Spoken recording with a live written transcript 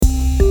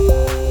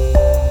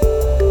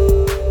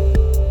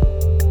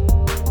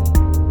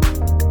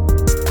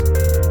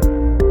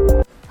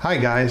Hi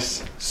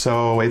guys,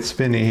 so it's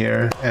Vinny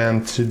here,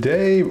 and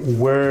today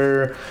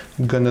we're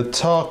gonna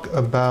talk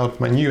about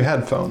my new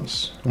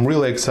headphones. I'm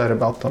really excited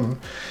about them.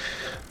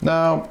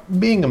 Now,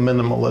 being a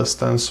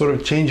minimalist and sort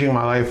of changing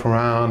my life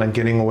around and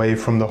getting away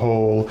from the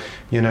whole,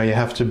 you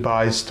have to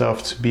buy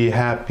stuff to be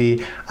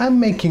happy, I'm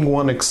making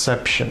one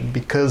exception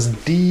because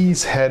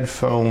these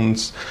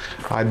headphones,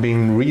 I've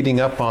been reading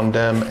up on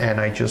them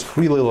and I just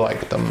really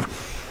like them.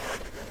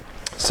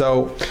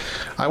 So,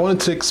 I wanted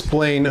to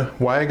explain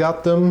why I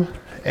got them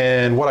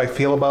and what I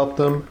feel about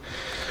them.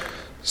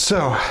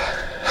 So,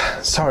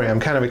 sorry,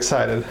 I'm kind of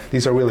excited.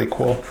 These are really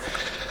cool.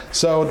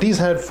 So these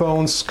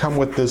headphones come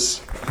with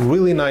this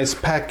really nice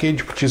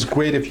package, which is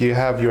great if you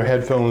have your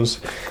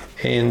headphones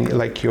in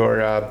like your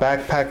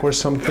backpack or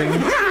something.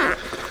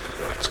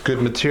 It's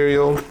good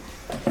material.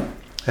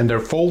 And they're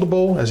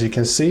foldable, as you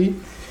can see.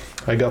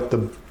 I got the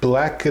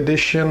black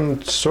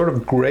edition, sort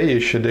of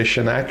grayish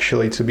edition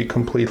actually, to be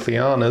completely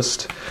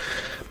honest.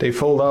 They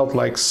fold out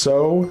like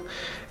so.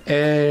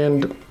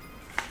 And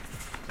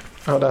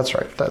oh, that's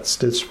right, that's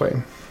this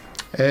way.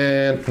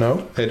 And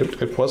no,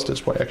 it was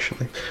this way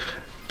actually.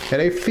 And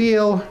they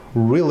feel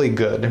really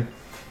good.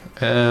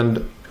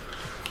 And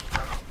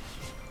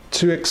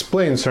to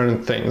explain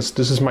certain things,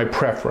 this is my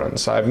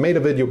preference. I've made a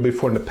video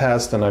before in the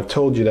past and I've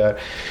told you that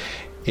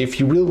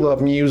if you really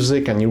love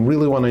music and you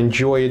really want to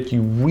enjoy it,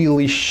 you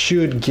really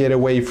should get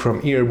away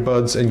from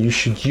earbuds and you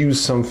should use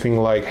something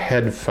like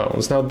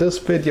headphones. Now this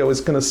video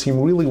is going to seem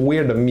really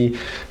weird of me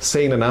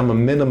saying that I'm a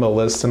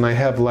minimalist and I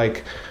have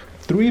like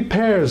 3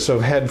 pairs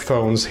of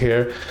headphones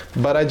here,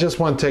 but I just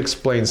want to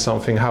explain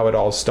something, how it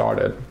all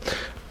started.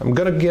 I'm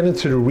gonna get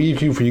into the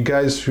review for you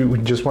guys who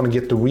just want to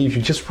get the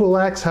review. Just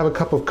relax, have a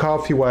cup of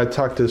coffee while I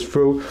talk this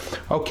through.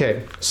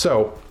 Okay,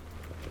 so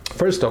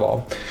first of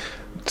all,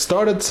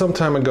 started some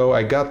time ago.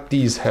 I got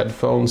these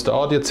headphones, the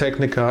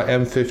Audio-Technica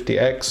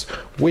M50X,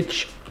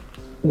 which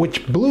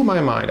blew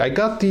my mind. I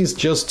got these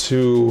just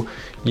to,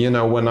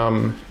 when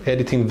I'm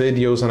editing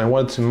videos and I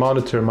wanted to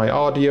monitor my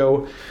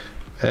audio,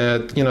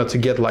 to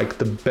get like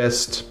the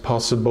best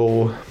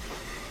possible,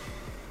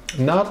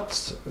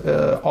 not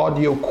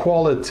audio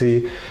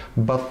quality,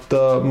 but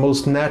the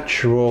most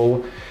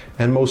natural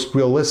and most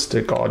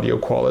realistic audio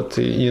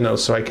quality,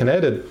 so I can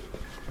edit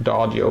the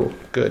audio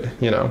good,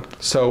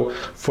 So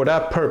for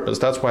that purpose,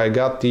 that's why I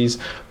got these.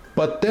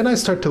 But then I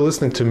started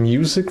listening to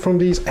music from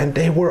these and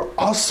they were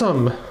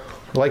awesome,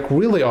 like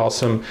really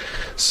awesome.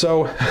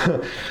 So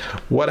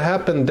what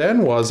happened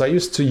then was I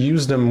used to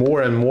use them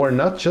more and more,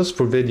 not just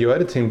for video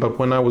editing, but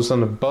when I was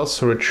on a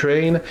bus or a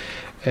train,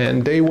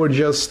 and they were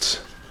just,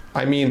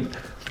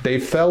 they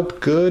felt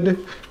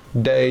good.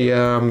 They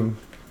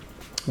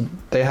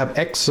have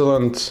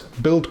excellent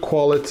build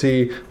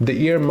quality. The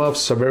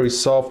earmuffs are very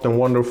soft and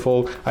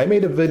wonderful. I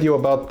made a video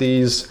about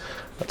these.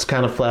 It's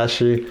kind of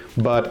flashy,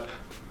 but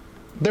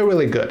they're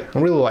really good. I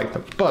really like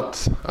them.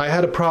 But I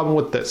had a problem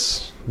with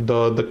this,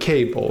 the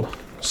cable.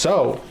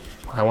 So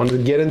I wanted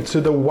to get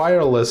into the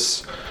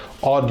wireless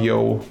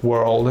audio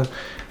world,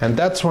 and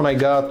that's when I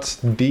got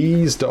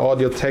these, the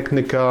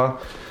Audio-Technica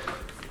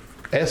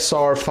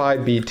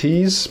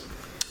SR5BTs,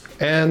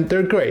 and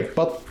they're great,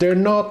 but they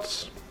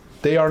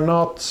are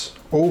not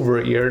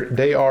over ear,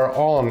 they are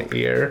on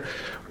ear,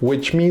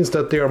 which means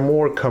that they are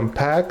more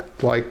compact,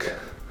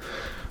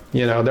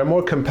 they're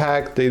more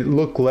compact, they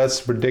look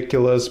less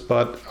ridiculous,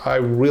 but I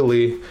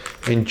really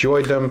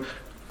enjoyed them,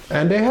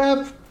 and they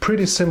have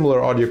pretty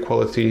similar audio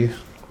quality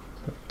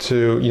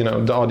to,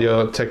 the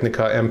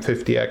Audio-Technica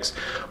M50X,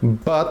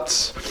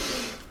 but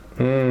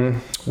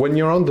when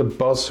you're on the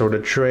bus or the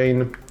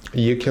train,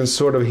 you can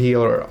sort of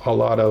hear a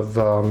lot of,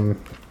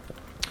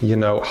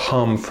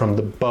 hum from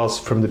the bus,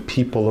 from the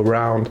people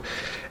around.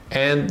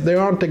 And they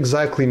aren't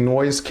exactly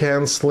noise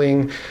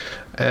canceling.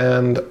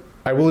 And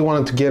I really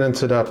wanted to get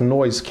into that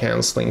noise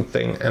canceling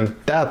thing. And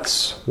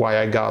that's why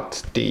I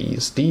got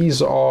these.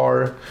 These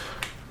are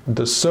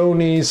the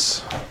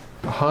Sony's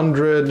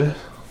 100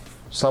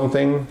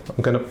 something.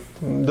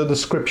 The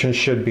description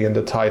should be in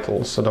the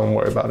title, so don't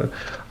worry about it.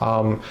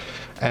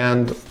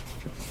 And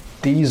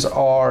these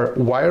are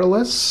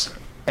wireless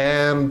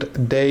and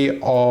they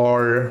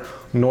are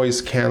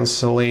noise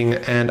cancelling,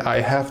 and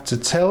I have to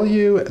tell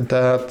you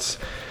that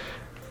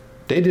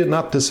they did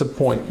not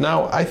disappoint.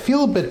 Now, I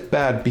feel a bit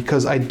bad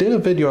because I did a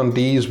video on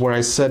these where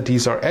I said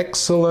these are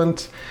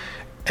excellent,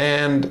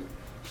 and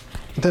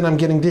then I'm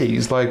getting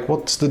these. Like,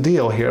 what's the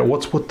deal here?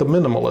 What's with the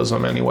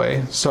minimalism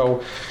anyway?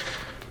 So,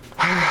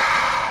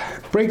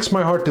 it breaks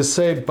my heart to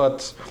say,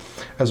 but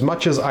as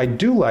much as I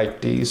do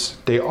like these,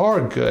 they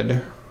are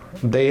good.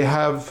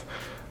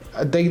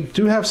 They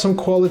do have some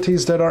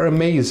qualities that are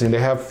amazing. They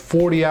have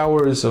 40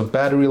 hours of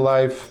battery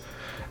life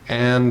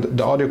and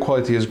the audio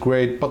quality is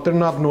great, but they're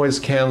not noise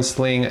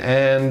cancelling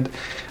and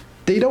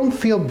they don't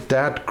feel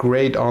that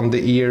great on the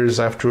ears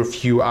after a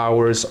few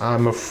hours,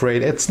 I'm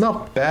afraid. It's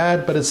not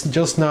bad, but it's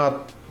just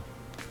not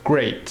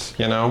great,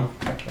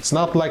 It's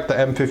not like the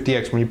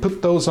M50X. When you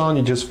put those on,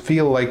 you just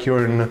feel like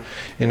you're in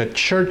a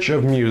church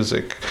of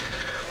music.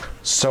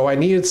 So I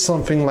needed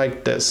something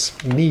like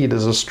this. Need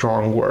is a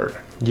strong word.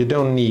 You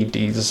don't need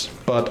these,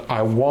 but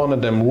I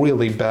wanted them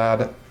really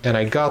bad, and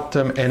I got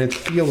them, and it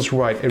feels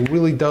right. It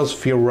really does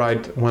feel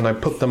right when I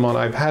put them on.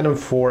 I've had them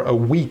for a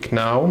week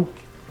now,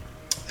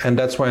 and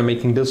that's why I'm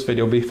making this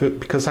video,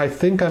 because I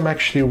think I'm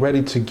actually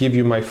ready to give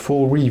you my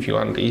full review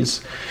on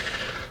these.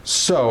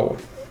 So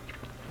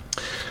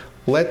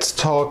let's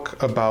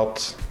talk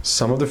about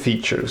some of the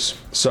features.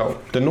 So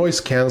the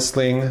noise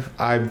cancelling,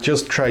 I've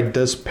just tried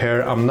this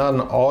pair. I'm not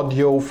an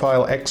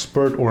audiophile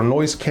expert or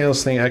noise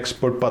cancelling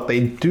expert, but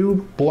they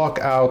do block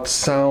out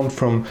sound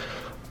from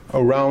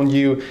around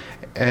you,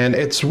 and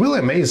it's really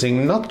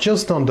amazing, not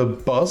just on the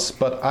bus,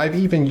 but I've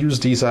even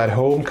used these at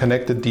home,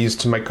 connected these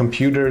to my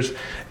computers,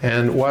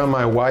 and while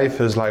my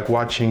wife is like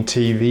watching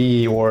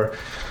TV or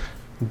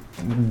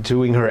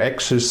doing her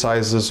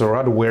exercises or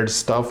other weird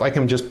stuff, I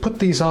can just put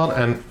these on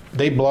and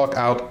they block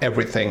out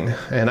everything,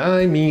 and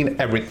I mean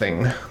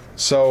everything.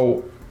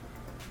 So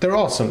they're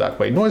awesome that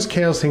way. Noise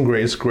cancelling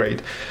is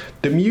great.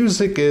 The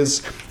music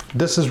is,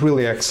 this is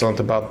really excellent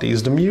about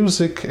these. The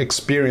music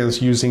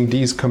experience using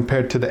these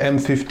compared to the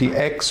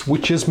M50X,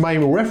 which is my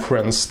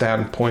reference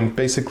standpoint,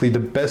 basically the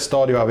best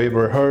audio I've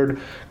ever heard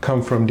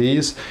come from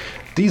these.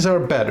 These are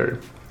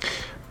better.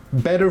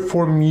 Better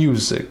for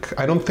music.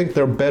 I don't think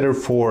they're better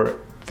for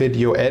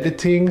video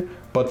editing,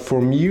 but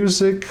for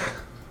music,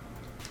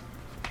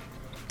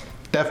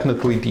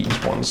 definitely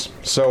these ones.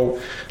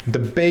 So the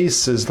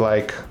bass is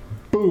like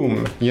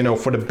boom, you know,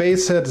 for the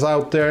bass heads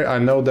out there, I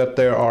know that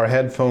there are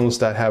headphones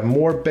that have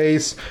more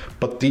bass,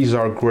 but these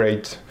are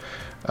great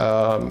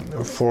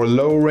for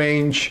low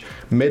range,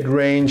 mid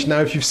range. Now,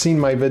 if you've seen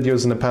my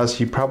videos in the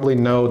past, you probably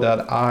know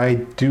that I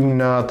do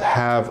not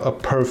have a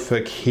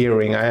perfect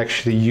hearing. I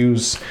actually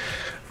use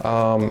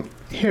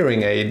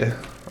hearing aid.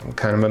 I'm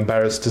kind of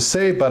embarrassed to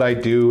say, but I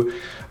do.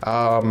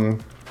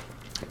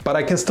 But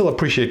I can still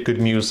appreciate good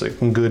music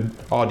and good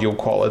audio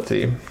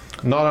quality.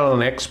 Not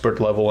on an expert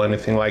level or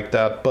anything like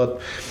that,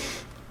 but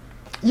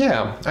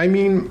yeah, I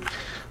mean,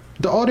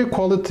 the audio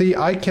quality,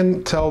 I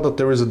can tell that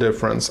there is a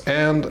difference.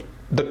 And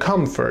the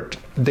comfort,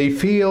 they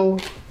feel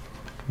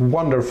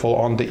wonderful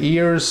on the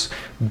ears,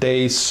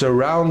 they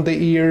surround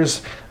the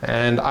ears,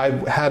 and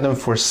I've had them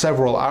for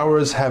several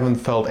hours, haven't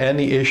felt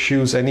any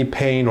issues, any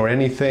pain or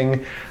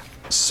anything,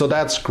 so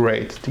that's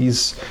great.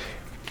 These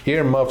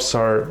earmuffs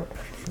are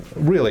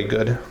really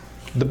good.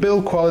 The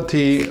build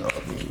quality,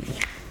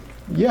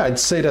 yeah, I'd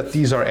say that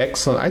these are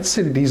excellent. I'd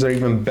say that these are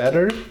even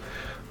better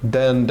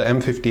than the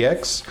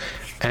M50X,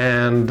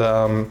 and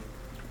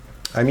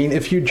I mean,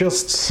 if you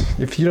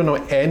don't know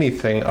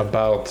anything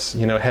about,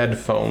 you know,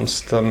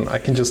 headphones, then I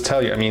can just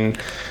tell you, I mean,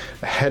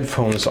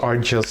 headphones are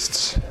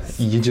just,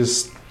 you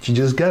just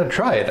gotta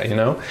try it, you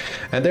know?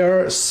 And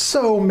there are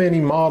so many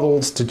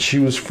models to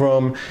choose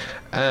from,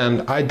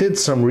 and I did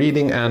some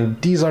reading,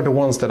 and these are the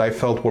ones that I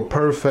felt were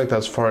perfect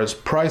as far as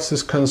price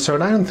is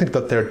concerned. I don't think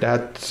that they're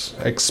that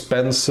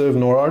expensive,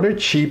 nor are they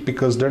cheap,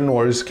 because they're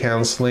noise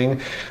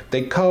canceling.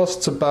 They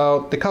cost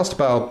about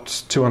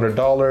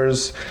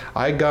 $200.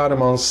 I got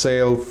them on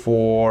sale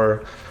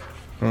for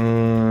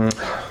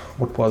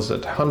what was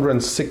it,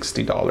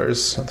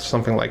 $160,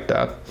 something like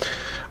that.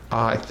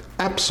 I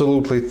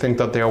absolutely think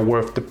that they are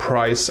worth the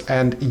price,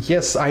 and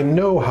yes, I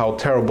know how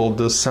terrible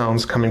this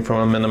sounds coming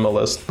from a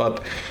minimalist,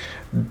 but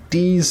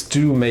these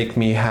do make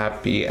me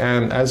happy.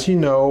 And as you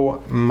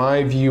know,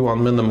 my view on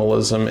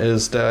minimalism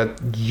is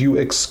that you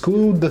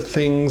exclude the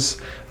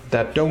things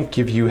that don't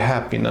give you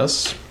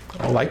happiness,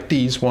 like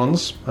these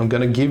ones. I'm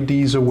gonna give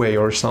these away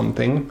or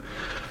something.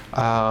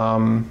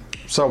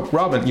 So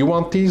Robin, you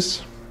want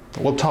these?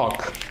 We'll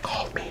talk.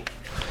 Call me.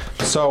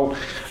 So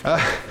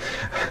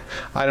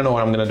I don't know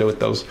what I'm gonna do with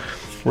those.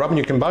 Robin,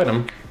 you can buy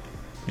them.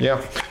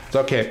 Yeah,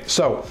 okay.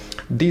 So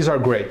these are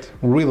great.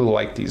 Really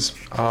like these.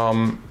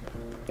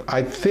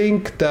 I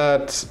think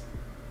that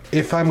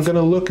if I'm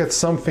gonna look at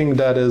something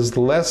that is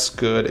less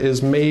good,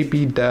 is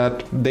maybe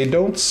that they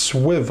don't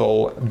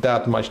swivel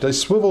that much. They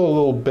swivel a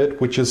little bit,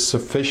 which is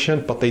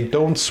sufficient, but they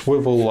don't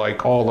swivel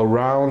like all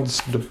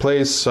around the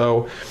place.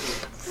 So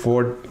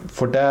for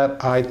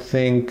that, I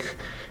think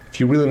if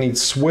you really need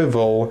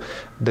swivel,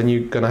 then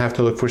you're gonna have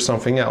to look for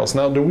something else.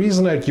 Now, the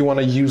reason that you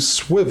wanna use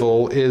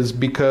swivel is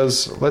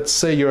because, let's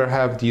say you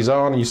have these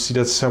on, you see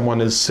that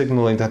someone is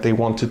signaling that they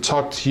want to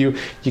talk to you.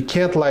 You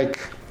can't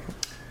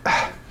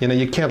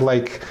you can't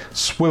like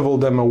swivel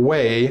them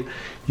away.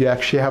 You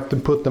actually have to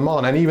put them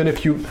on. And even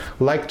if you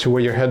like to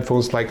wear your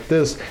headphones like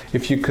this,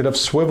 if you could have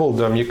swiveled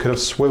them, you could have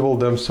swiveled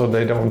them so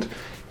they don't,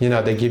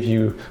 they give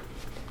you,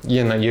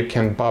 you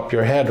can bop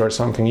your head or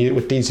something.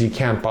 With these, you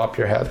can't bop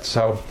your head.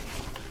 So,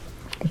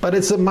 but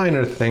it's a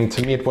minor thing.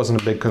 To me, it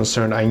wasn't a big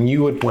concern. I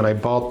knew it when I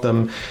bought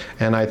them,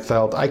 and I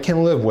felt I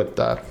can live with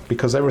that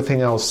because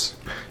everything else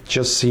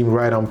just seemed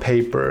right on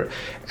paper.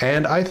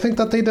 And I think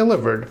that they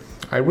delivered.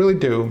 I really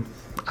do.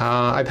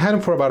 I've had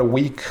them for about a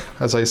week,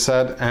 as I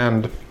said,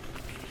 and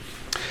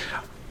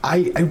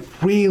I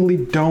really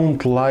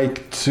don't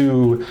like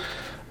to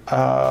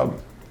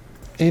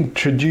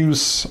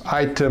introduce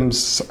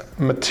items,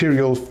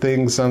 material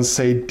things, and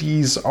say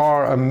these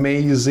are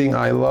amazing,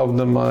 I love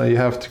them, you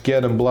have to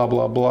get them, blah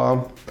blah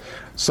blah.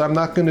 So I'm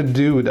not going to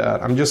do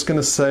that. I'm just going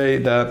to say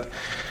that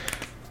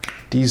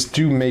these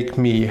do make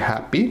me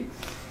happy.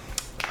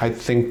 I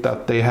think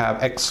that they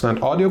have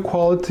excellent audio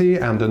quality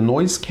and the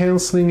noise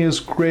cancelling is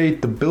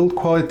great, the build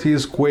quality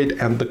is great,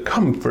 and the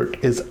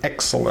comfort is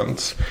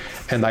excellent.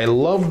 And I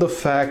love the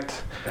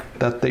fact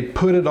that they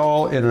put it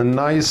all in a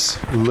nice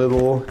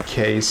little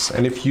case.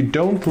 And if you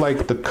don't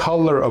like the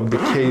color of the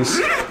case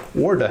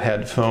or the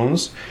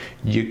headphones,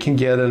 you can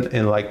get it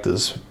in like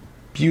this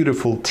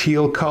beautiful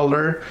teal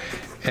color,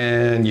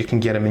 and you can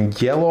get them in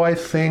yellow, I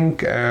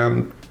think,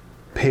 and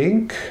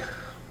pink,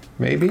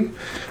 maybe.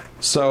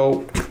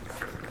 So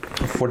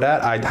for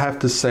that, I'd have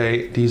to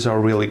say these are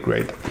really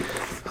great.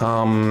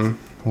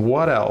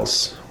 What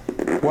else?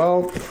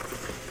 Well,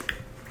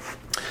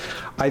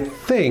 I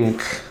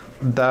think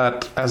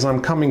that as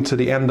I'm coming to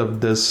the end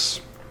of this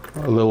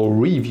little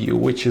review,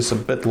 which is a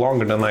bit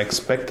longer than I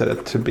expected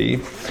it to be,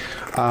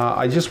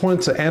 I just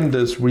wanted to end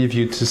this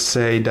review to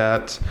say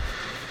that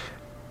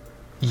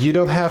you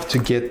don't have to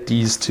get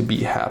these to be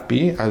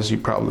happy, as you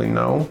probably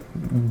know,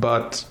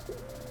 but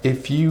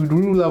if you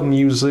really love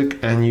music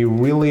and you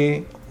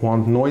really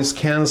want noise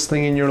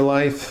cancelling in your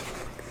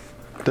life,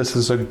 this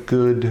is a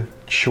good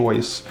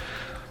choice.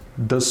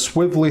 The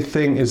swivelly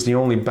thing is the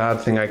only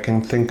bad thing I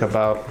can think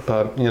about,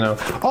 but you know.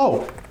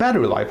 Oh,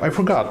 battery life. I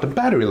forgot the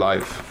battery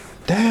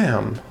life.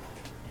 Damn.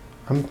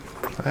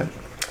 I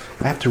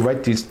have to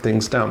write these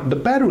things down. The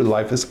battery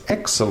life is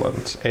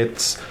excellent.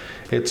 It's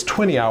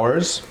 20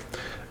 hours.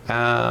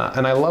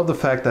 And I love the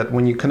fact that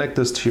when you connect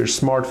this to your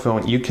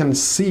smartphone, you can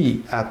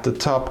see at the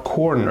top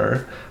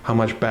corner how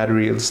much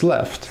battery is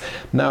left.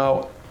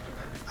 Now,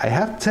 I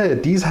have to tell you,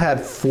 these had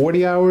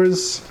 40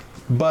 hours,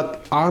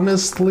 but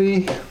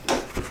honestly,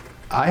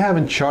 I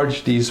haven't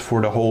charged these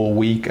for the whole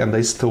week and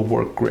they still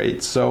work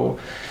great. So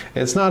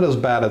it's not as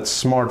bad as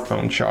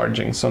smartphone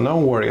charging, so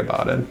don't worry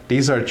about it.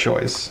 These are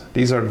choice.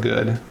 These are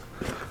good.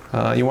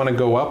 You want to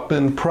go up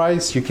in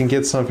price, you can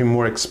get something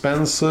more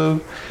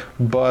expensive,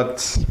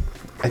 but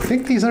I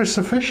think these are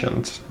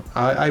sufficient.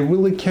 I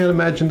really can't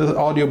imagine the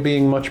audio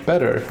being much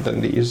better than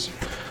these.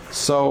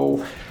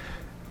 So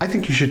I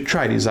think you should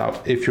try these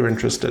out if you're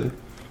interested,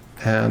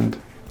 and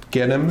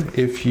get them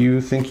if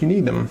you think you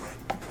need them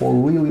or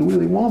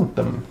really want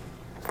them.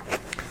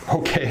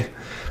 Okay,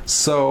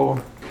 so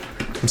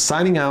I'm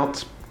signing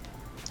out.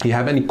 If you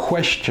have any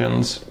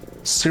questions,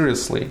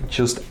 seriously,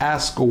 just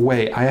ask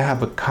away. I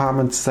have a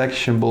comment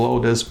section below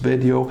this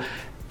video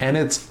and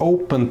it's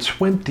open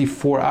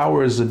 24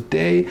 hours a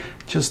day.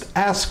 Just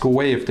ask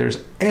away if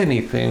there's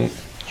anything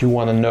you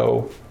want to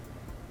know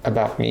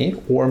about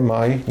me or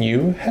my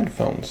new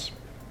headphones.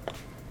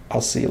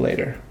 I'll see you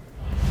later.